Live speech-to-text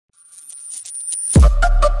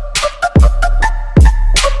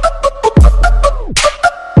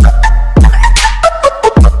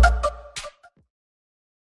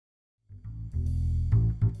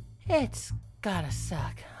gotta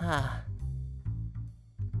suck, huh?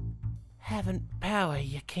 Having power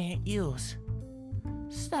you can't use.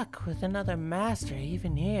 Stuck with another master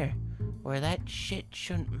even here, where that shit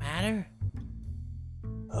shouldn't matter.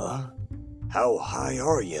 Huh? How high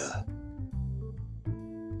are you?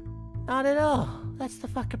 Not at all. That's the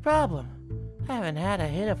fucking problem. I haven't had a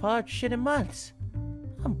hit of hard shit in months.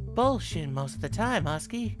 I'm bullshitting most of the time,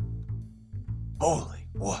 Husky. Holy,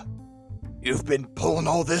 what? You've been pulling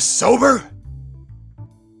all this sober?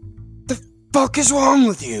 The fuck is wrong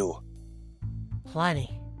with you?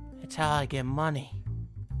 Plenty. It's how I get money.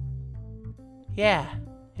 Yeah,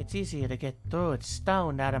 it's easier to get through it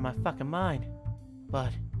stoned out of my fucking mind.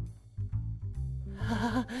 But...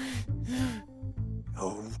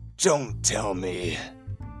 Oh, don't tell me.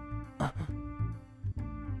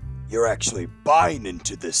 You're actually buying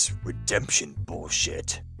into this redemption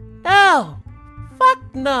bullshit. No!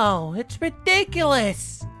 Fuck no! It's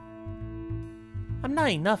ridiculous! I'm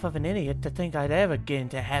not enough of an idiot to think I'd ever get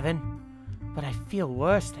into heaven. But I feel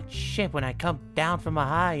worse than shit when I come down from a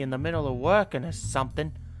high in the middle of working or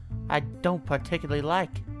something I don't particularly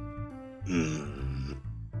like.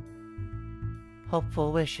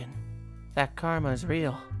 Hopeful wishing that karma's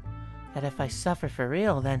real. That if I suffer for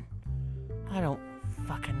real, then I don't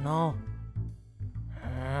fucking know.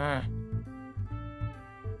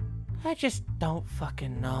 I just don't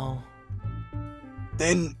fucking know.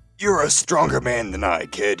 Then you're a stronger man than I,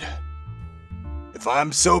 kid. If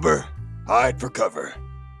I'm sober, hide for cover,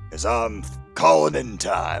 'cause I'm calling in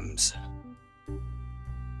times.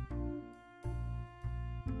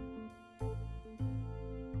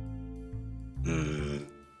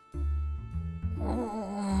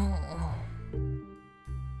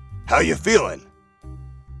 How you feeling?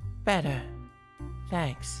 Better.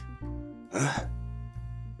 Thanks. Huh?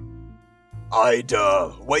 I'd,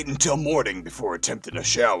 wait until morning before attempting a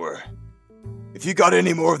shower. If you got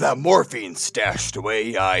any more of that morphine stashed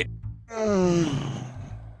away, I'd...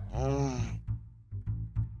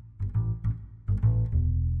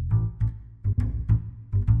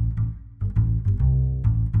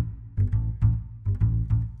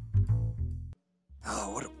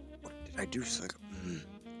 Oh, what did I do?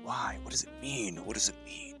 Why? What does it mean? What does it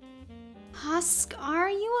mean? Husk, are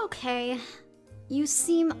you okay? You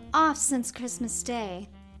seem off since Christmas Day.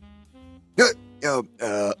 It's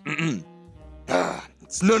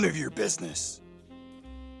none of your business.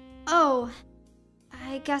 Oh,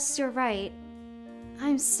 I guess you're right.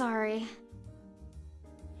 I'm sorry.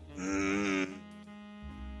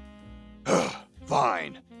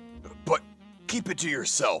 Fine. But keep it to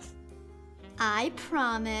yourself. I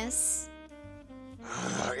promise.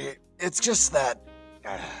 It's just that...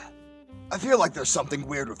 I feel like there's something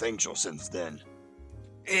weird with Angel since then.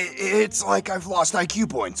 It's like I've lost IQ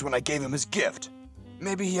points when I gave him his gift.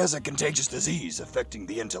 Maybe he has a contagious disease affecting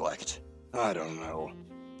the intellect. I don't know.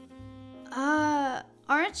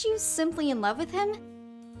 Aren't you simply in love with him?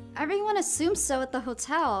 Everyone assumes so at the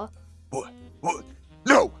hotel. What?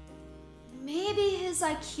 No! Maybe his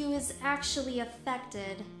IQ is actually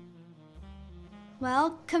affected.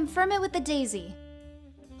 Well, confirm it with the daisy.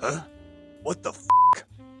 Huh? What the f***?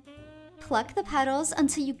 Pluck the petals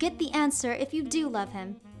until you get the answer if you do love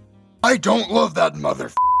him. I don't love that mother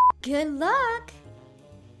f***. Good luck!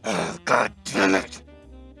 Oh, God damn it.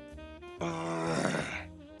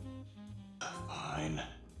 Fine.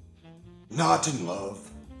 Not in love,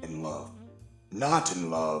 in love. Not in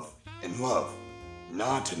love, in love.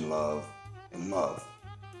 Not in love, in love.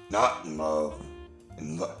 Not in love,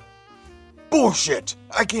 in love. Bullshit!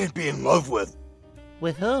 I can't be in love with...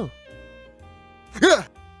 With who? Yeah.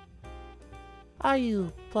 Are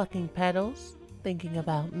you plucking petals? Thinking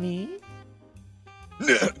about me?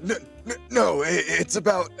 No, it's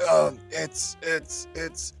about, it's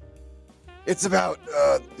about,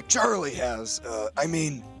 Charlie has, I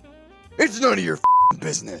mean, it's none of your f***ing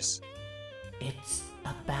business. It's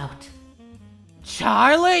about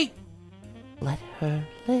Charlie! Let her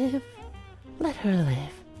live. Let her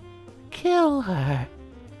live. Kill her.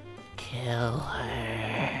 Kill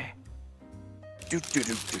her. Do.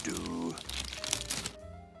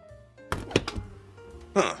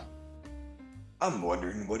 Huh. I'm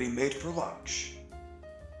wondering what he made for lunch.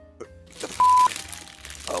 The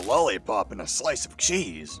f***? A lollipop and a slice of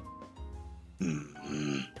cheese.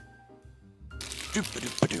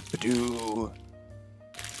 Doop-a-doop-a-doop-a-doo.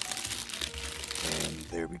 And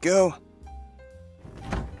there we go.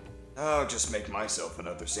 I'll just make myself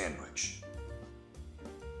another sandwich.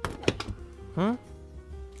 Huh?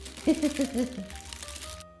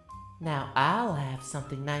 Now I'll have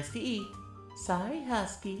something nice to eat. Sorry,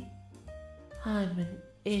 Husky. I'm an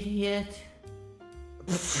idiot.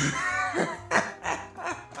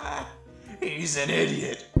 He's an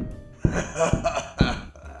idiot. I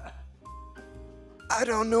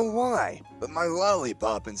don't know why, but my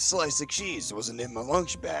lollipop and slice of cheese wasn't in my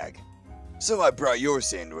lunch bag. So I brought your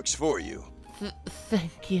sandwich for you.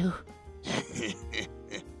 Thank you.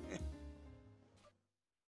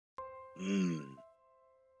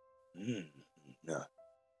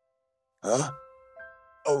 Huh?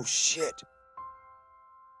 Oh shit.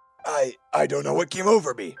 I don't know what came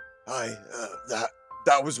over me.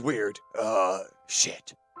 That was weird.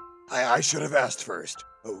 Shit. I should have asked first.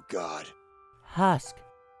 Oh god. Husk.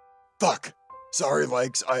 Fuck. Sorry,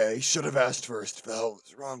 Legs. I should have asked first. What the hell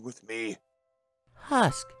is wrong with me?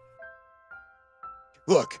 Husk.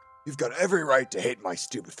 Look, you've got every right to hate my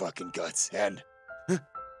stupid fucking guts, and...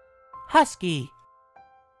 Husky.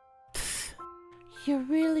 You're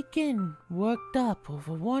really getting worked up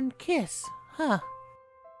over one kiss, huh?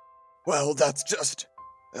 Well, that's just...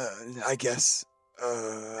 I guess...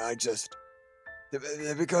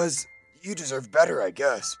 Because you deserve better, I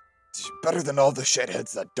guess. Better than all the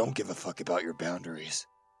shitheads that don't give a fuck about your boundaries.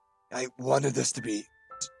 I wanted this to be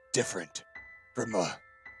different from,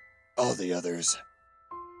 all the others.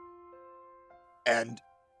 And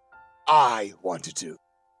I wanted to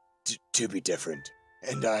be different.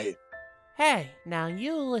 And I... Hey, now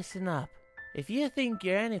you listen up. If you think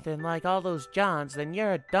you're anything like all those Johns, then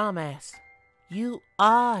you're a dumbass. You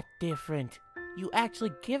are different. You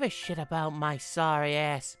actually give a shit about my sorry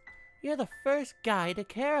ass. You're the first guy to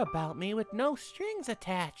care about me with no strings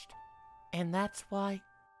attached. And that's why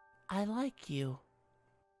I like you.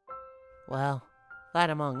 Well, that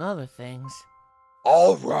among other things.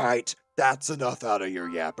 All right, that's enough out of your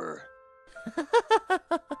yapper.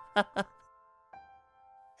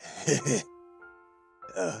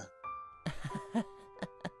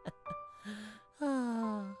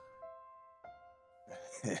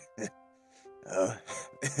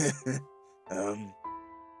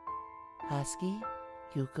 Husky,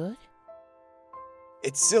 you good?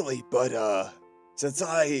 It's silly, but, since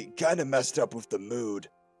I kinda messed up with the mood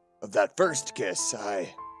of that first kiss,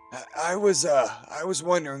 I was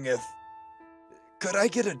wondering if... Could I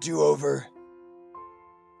get a do-over?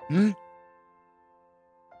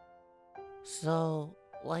 So,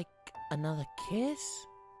 like another kiss?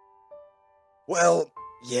 Well,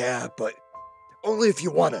 yeah, but only if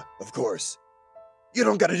you wanna, of course. You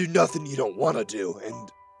don't gotta do nothing you don't wanna do,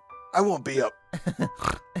 and I won't be up.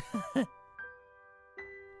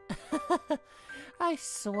 I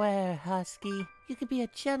swear, Husky, you could be a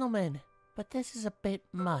gentleman, but this is a bit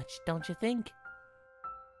much, don't you think?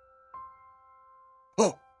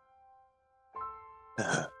 Oh!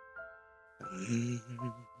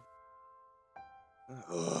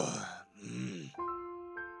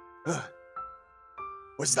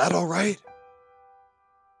 Was that alright?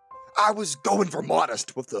 I was going for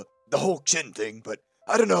modest with the whole chin thing, but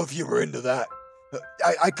I don't know if you were into that.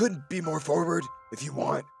 I couldn't be more forward if you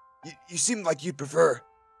want. You seem like you'd prefer...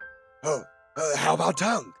 Oh, how about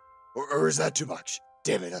tongue? Or is that too much?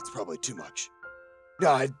 Damn it, that's probably too much.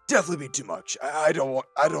 No, it'd definitely be too much. I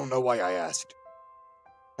don't know why I asked.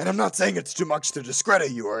 And I'm not saying it's too much to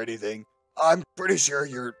discredit you or anything. I'm pretty sure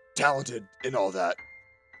you're talented in all that.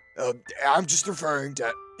 I'm just referring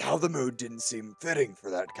to how the mood didn't seem fitting for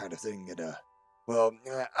that kind of thing, and, well,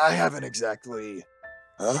 I haven't exactly...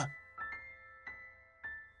 Huh?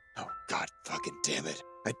 Oh, god fucking damn it.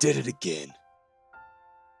 I did it again.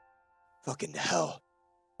 Fucking hell.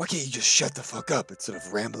 Why can't you just shut the fuck up instead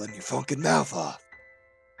of rambling your fucking mouth off?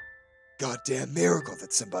 Goddamn miracle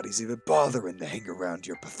that somebody's even bothering to hang around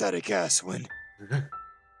your pathetic ass when...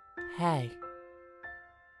 Hey.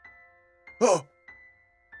 Oh!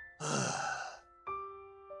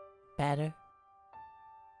 Better?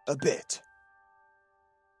 A bit.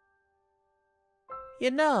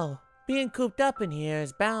 You know, being cooped up in here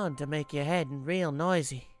is bound to make your head real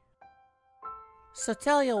noisy. So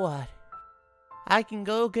tell you what, I can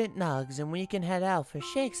go get Nugs and we can head out for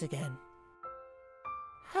shakes again.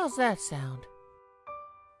 How's that sound?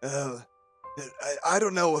 I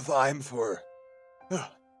don't know if I'm for...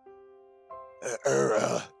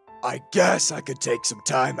 I guess I could take some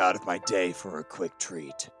time out of my day for a quick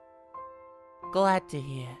treat. Glad to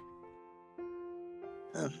hear.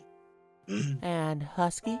 And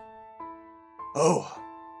Husky? Oh.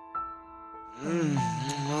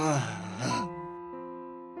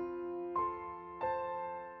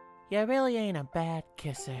 You really ain't a bad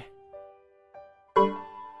kisser.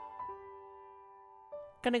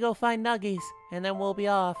 Gonna go find Nuggies, and then we'll be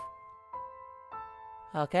off.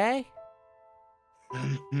 Okay?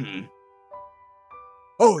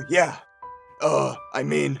 Oh, yeah. I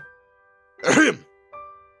mean...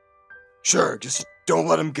 Sure, just don't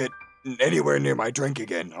let him get anywhere near my drink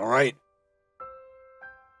again, alright?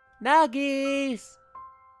 Nuggies!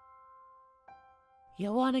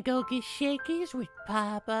 You wanna go get shakies with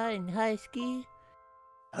Papa and Husky?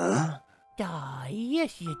 Huh? Aw,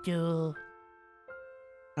 yes you do.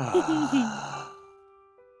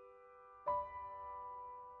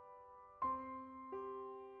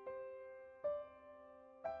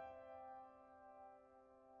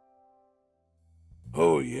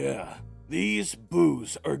 Oh yeah, these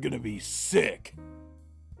boos are gonna be sick.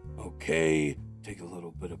 Okay, take a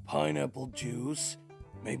little bit of pineapple juice,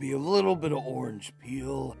 maybe a little bit of orange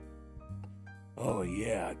peel. Oh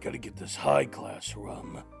yeah, gotta get this high-class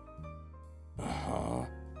rum. Uh-huh.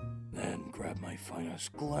 Then grab my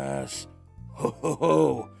finest glass. Ho ho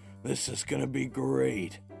ho! This is gonna be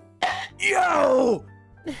great. Yo!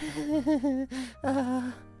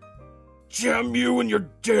 Damn you and your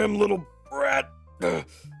damn little brat!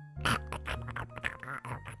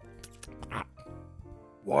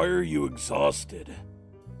 Why are you exhausted?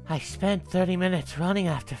 I spent 30 minutes running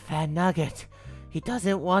after Fat Nugget. He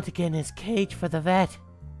doesn't want to get in his cage for the vet.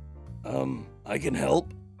 I can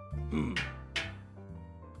help?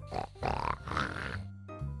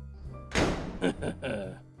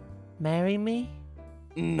 Marry me?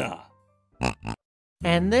 Nah.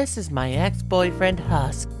 And this is my ex-boyfriend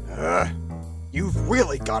Husk. You've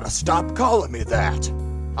really gotta stop calling me that.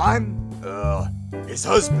 I'm, his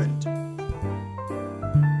husband.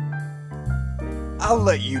 I'll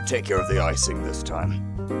let you take care of the icing this time.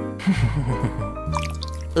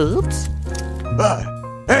 Oops.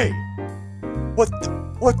 Hey!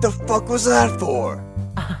 What the fuck was that for?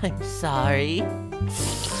 I'm sorry.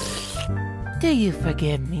 Do you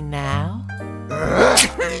forgive me now?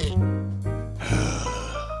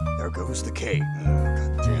 There goes the cake.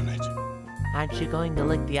 God damn it. Aren't you going to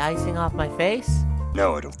lick the icing off my face?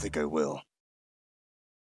 No, I don't think I will.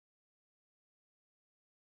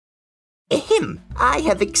 Ahem! I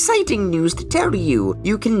have exciting news to tell you.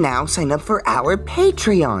 You can now sign up for our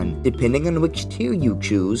Patreon. Depending on which tier you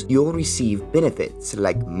choose, you'll receive benefits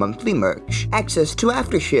like monthly merch, access to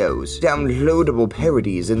after shows, downloadable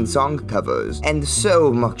parodies and song covers, and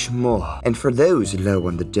so much more. And for those low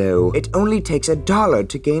on the dough, it only takes $1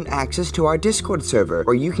 to gain access to our Discord server,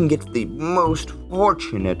 where you can get the most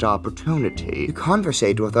fortunate opportunity to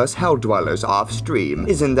conversate with us Hell Dwellers off stream.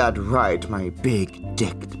 Isn't that right, my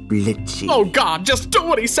big-dicked Blitzy? Oh god, just do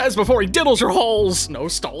what he says before he diddles your holes! No,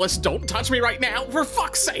 Stolas, don't touch me right now, for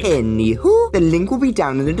fuck's sake! Anywho, the link will be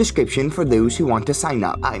down in the description for those who want to sign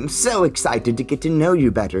up. I'm so excited to get to know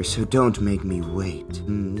you better, so don't make me wait.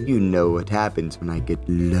 You know what happens when I get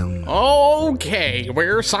lonely. Okay,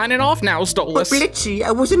 we're signing off now, But Stolas. Blitzy,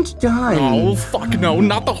 I wasn't done. Oh, fuck no,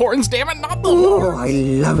 not the horns, damn it, not the horns! Oh, I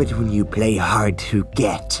love it when you play hard to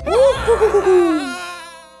get.